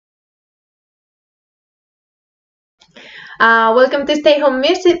Welcome to Stay Home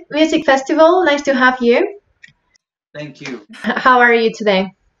Music Festival. Nice to have you. Thank you. How are you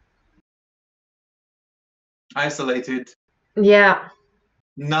today? Isolated, Yeah,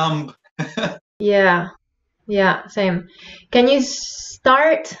 numb. yeah, yeah, same. Can you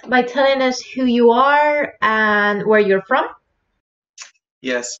start by telling us who you are and where you're from?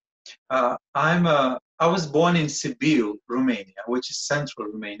 Yes. I was born in Sibiu, Romania, which is central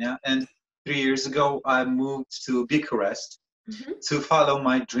Romania, and 3 years ago I moved to Bucharest Hmm. to follow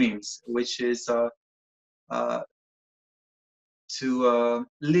my dreams, which is uh, to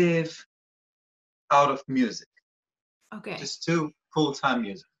live out of music, Okay. just do full-time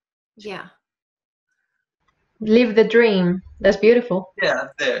music. Yeah. Live the dream. That's beautiful. Yeah,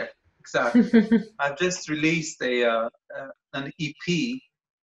 there, exactly. I've just released an EP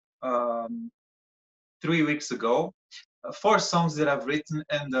um, 3 weeks ago, 4 songs that I've written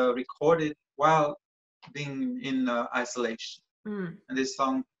and recorded while being in isolation. Mm. And this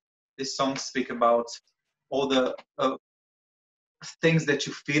song speak about all the things that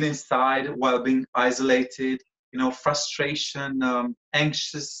you feel inside while being isolated. You know, frustration,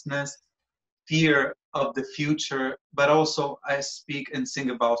 anxiousness, fear of the future. But also, I speak and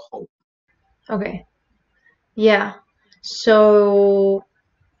sing about hope. Okay. Yeah. So,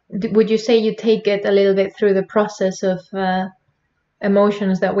 would you say you take it a little bit through the process of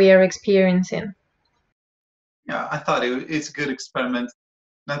emotions that we are experiencing? Yeah, I thought it's a good experiment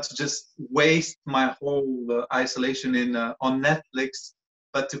not to just waste my whole isolation in on Netflix,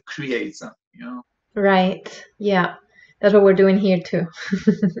 but to create something. You know. Right. Yeah. That's what we're doing here too.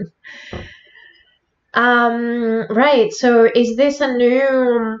 Right. So is this a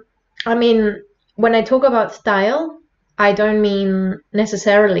new, I mean, when I talk about style, I don't mean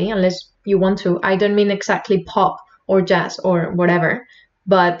necessarily, unless you want to, I don't mean exactly pop or jazz or whatever,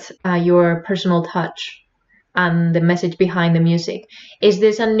 but your personal touch and the message behind the music. Is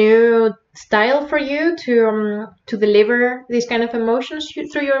this a new style for you to deliver these kind of emotions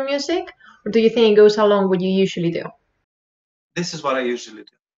through your music, or do you think it goes along what you usually do? This is what I usually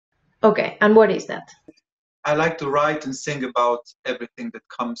do. Okay, and what is that? I like to write and sing about everything that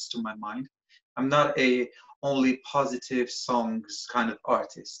comes to my mind. I'm not a only positive songs kind of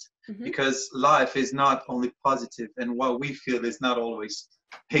artist Hmm. because life is not only positive and what we feel is not always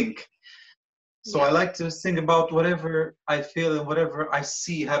pink. So I Yeah. like to sing about whatever I feel and whatever I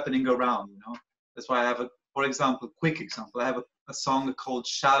see happening around, you know. That's why I have for example, quick example, I have a song called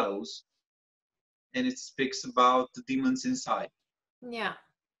Shadows, and it speaks about the demons inside. Yeah.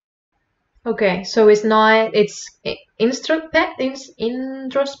 Okay, so it's not it's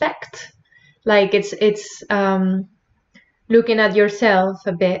introspect, like it's looking at yourself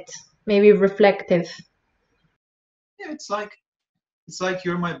a bit, maybe reflective. Yeah, it's like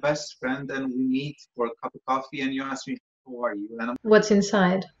you're my best friend and we meet for a cup of coffee and you ask me, who are you? And I'm What's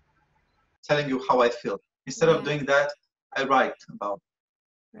inside? telling you how I feel. Instead of Yeah. doing that, I write about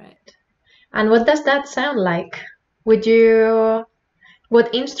it. Right. And what does that sound like? Would you,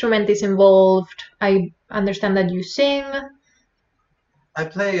 what instrument is involved? I understand that you sing. I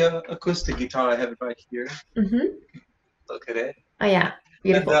play a acoustic guitar. I have it right here. Mm-hmm. Look at it. Oh yeah, And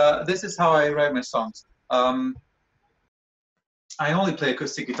beautiful. this is how I write my songs. I only play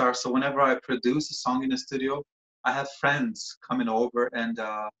acoustic guitar, so whenever I produce a song in the studio, I have friends coming over and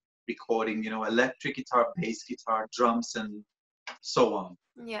recording, you know, electric guitar, bass guitar, drums, and so on.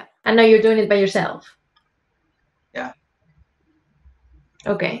 Yeah. And now you're doing it by yourself. Yeah.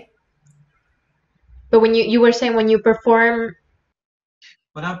 Okay. But when you were saying when you perform.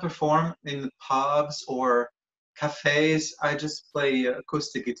 When I perform in pubs or cafes, I just play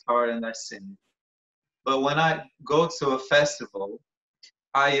acoustic guitar and I sing. But when I go to a festival,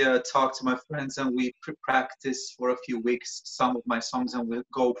 I talk to my friends and we practice for a few weeks some of my songs and we'll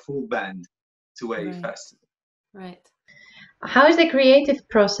go full band to a Right. festival. Right. How is the creative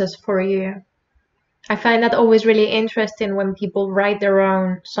process for you? I find that always really interesting when people write their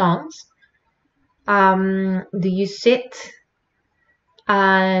own songs. Do you sit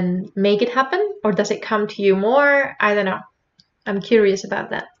and make it happen, or does it come to you more? I don't know. I'm curious about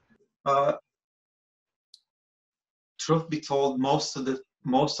that. Uh, Truth be told, most of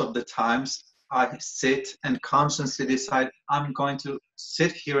the times I sit and consciously decide I'm going to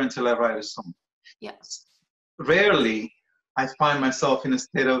sit here until I write a song. Yes. Rarely I find myself in a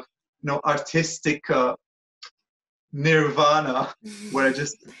state of artistic nirvana where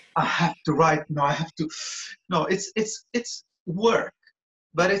I have to write. No, I have to. No, it's work,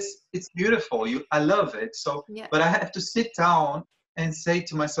 but it's beautiful. I love it. So, Yeah. but I have to sit down and say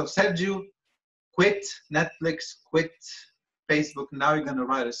to myself, Sergio, quit Netflix, quit Facebook. Now you're gonna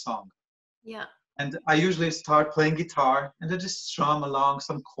write a song. Yeah. And I usually start playing guitar and I just strum along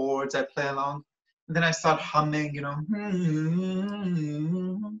some chords, I play along, and then I start humming,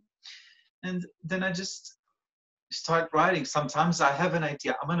 and then I just start writing. Sometimes I have an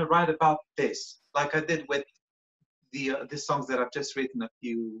idea. I'm gonna write about this, like I did with the songs that I've just written a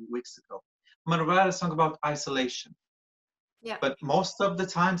few weeks ago. I'm gonna write a song about isolation. Yeah. But most of the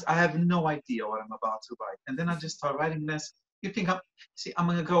times I have no idea what I'm about to write. And then I just start writing this. You think I'm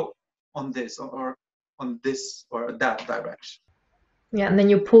gonna go on this or on this or that direction. Yeah, and then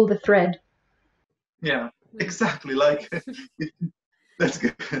you pull the thread. Yeah, exactly. Like that's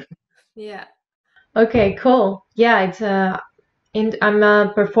good. Yeah. Okay, cool. Yeah, it's I'm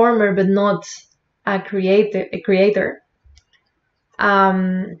a performer, but not a creator.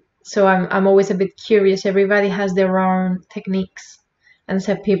 So I'm always a bit curious. Everybody has their own techniques, and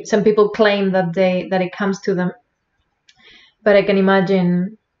some people claim that it comes to them. But I can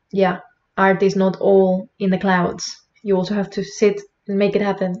imagine, yeah, art is not all in the clouds. You also have to sit and make it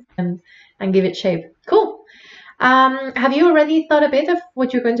happen and give it shape. Cool. Have you already thought a bit of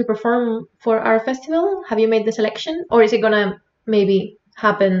what you're going to perform for our festival? Have you made the selection, or is it gonna maybe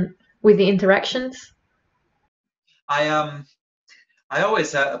happen with the interactions? I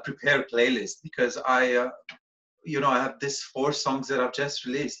always prepare a playlist because I have these 4 songs that I've just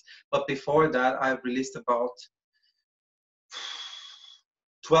released. But before that, I've released about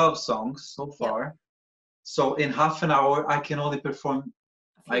 12 songs so far. So in half an hour, I can only perform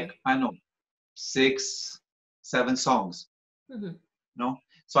like, I don't know, 6, 7 songs. Mm-hmm.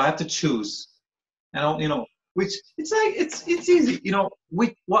 So I have to choose. Which it's like it's easy.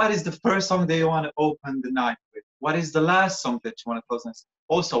 What is the first song that you want to open the night with? What is the last song that you want to close next?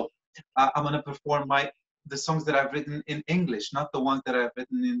 Also, I'm gonna perform the songs that I've written in English, not the ones that I've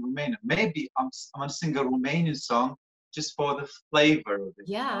written in Romanian. Maybe I'm gonna sing a Romanian song just for the flavor of it.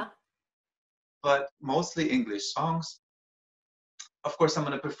 Yeah. But mostly English songs. Of course, I'm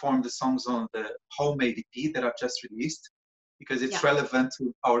gonna perform the songs on the homemade EP that I've just released because it's relevant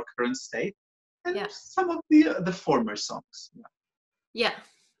to our current state. And some of the former songs. Yeah,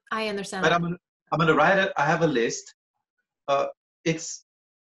 I understand. But I'm gonna write it. I have a list.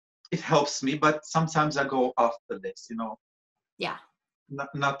 It helps me, but sometimes I go off the list. Yeah.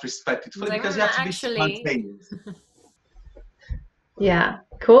 Not respectfully Like, because you have to be actually. spontaneous. Yeah,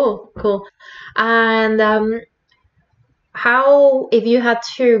 cool. And how, if you had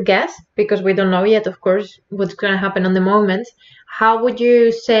to guess, because we don't know yet, of course, what's going to happen on the moment, how would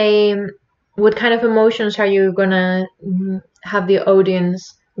you say, what kind of emotions are you going to have the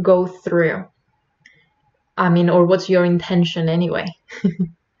audience go through? I mean, or what's your intention anyway?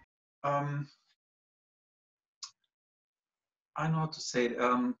 I know how to say it.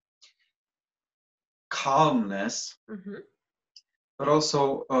 Calmness, but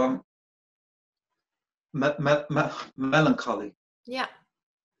also melancholy. Yeah.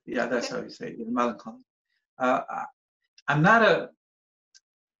 Yeah, that's how you say it. Melancholy. I'm not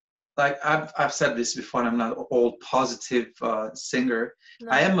like I've said this before. I'm not an all positive singer.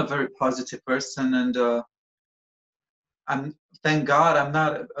 No. I am a very positive person, and thank God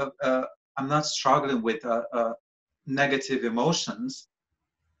I'm not struggling with negative emotions.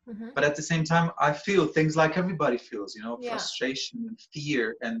 But at the same time, I feel things like everybody feels, frustration and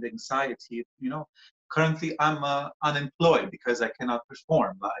fear and anxiety. Currently I'm unemployed because I cannot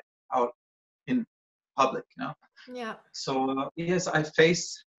perform like out in public. Yeah. So yes, I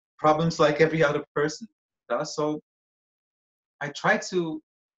face problems like every other person does. So I try to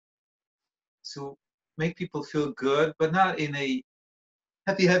make people feel good, but not in a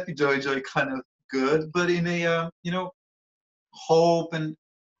happy, joy kind of good, but in a hope and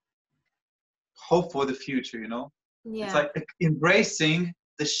hope for the future. Yeah. It's like embracing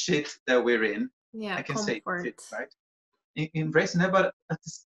the shit that we're in. Yeah. I can comfort. say shit, right? Embracing that, but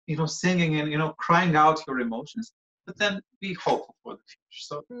singing and crying out your emotions, but then be hopeful for the future.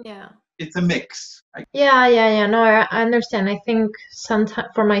 So yeah, it's a mix. Yeah. No, I understand. I think sometimes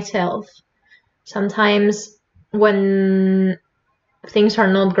for myself, sometimes when things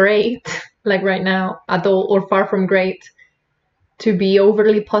are not great, like right now at all, or far from great, to be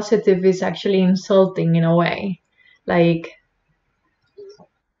overly positive is actually insulting in a way. Like,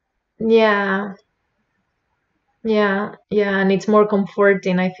 yeah, and it's more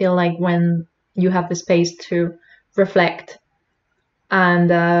comforting, I feel like, when you have the space to reflect and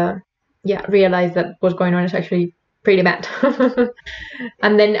realize that what's going on is actually pretty bad.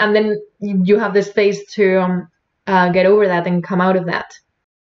 and then you have the space to get over that and come out of that.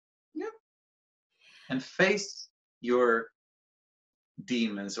 Yeah. And face your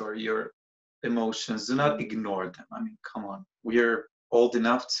demons or your emotions. Do not ignore them. I mean, come on. We're old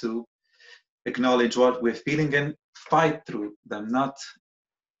enough to acknowledge what we're feeling and fight through them, not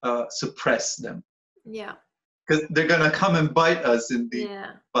suppress them, Yeah. because they're gonna come and bite us in the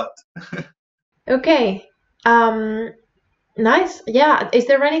Yeah. butt. Okay. Nice. Yeah. Is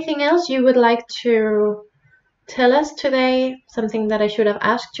there anything else you would like to tell us today? Something that I should have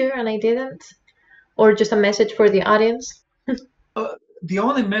asked you and I didn't? Or just a message for the audience? The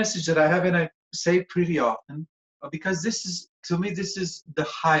only message that I have, and I say pretty often, because this is, to me, this is the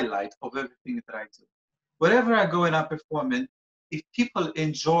highlight of everything that I do. Wherever I go and I perform, and if people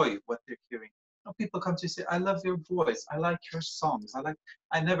enjoy what they're hearing, people come to say, I love your voice, I like your songs,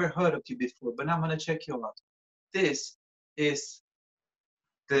 I never heard of you before, but now I'm gonna check you out. This is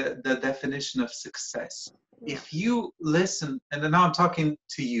the definition of success. Yeah. If you listen, and now I'm talking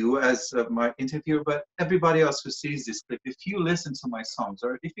to you as my interviewer, but everybody else who sees this clip, if you listen to my songs,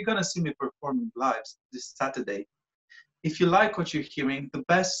 or if you're gonna see me performing live this Saturday, if you like what you're hearing, the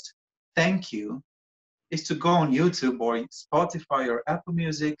best thank you is to go on YouTube or Spotify or Apple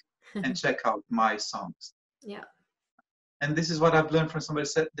Music and check out my songs. Yeah. And this is what I've learned from somebody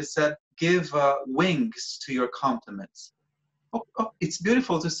that said, give wings to your compliments. It's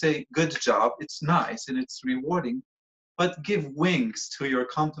beautiful to say good job, it's nice and it's rewarding, but give wings to your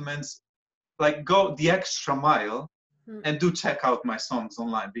compliments, like go the extra mile and do check out my songs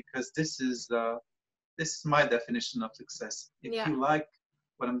online, because this is my definition of success. If Yeah. you like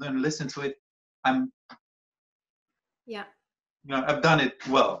what I'm doing, listen to it. Yeah. I've done it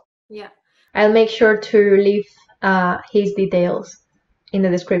well. Yeah. I'll make sure to leave his details in the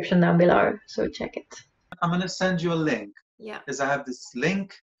description down below, so check it. I'm gonna send you a link. Yeah. Because I have this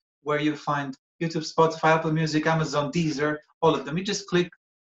link where you find YouTube, Spotify, Apple Music, Amazon, Deezer, all of them. You just click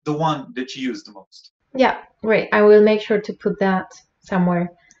the one that you use the most. Yeah, great. I will make sure to put that somewhere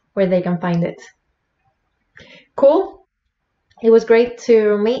where they can find it. Cool. It was great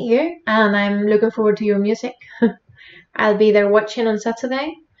to meet you, and I'm looking forward to your music. I'll be there watching on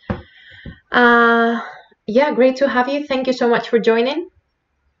Saturday. Yeah, great to have you. Thank you so much for joining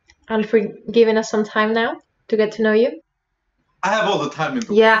and for giving us some time now to get to know you. I have all the time in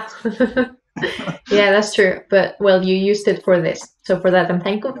the Yeah. Yeah, that's true. But, well, you used it for this. So for that, I'm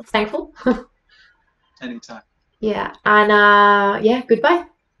thankful. Anytime. Yeah. And, yeah, goodbye.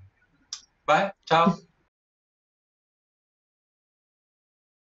 Bye. Ciao.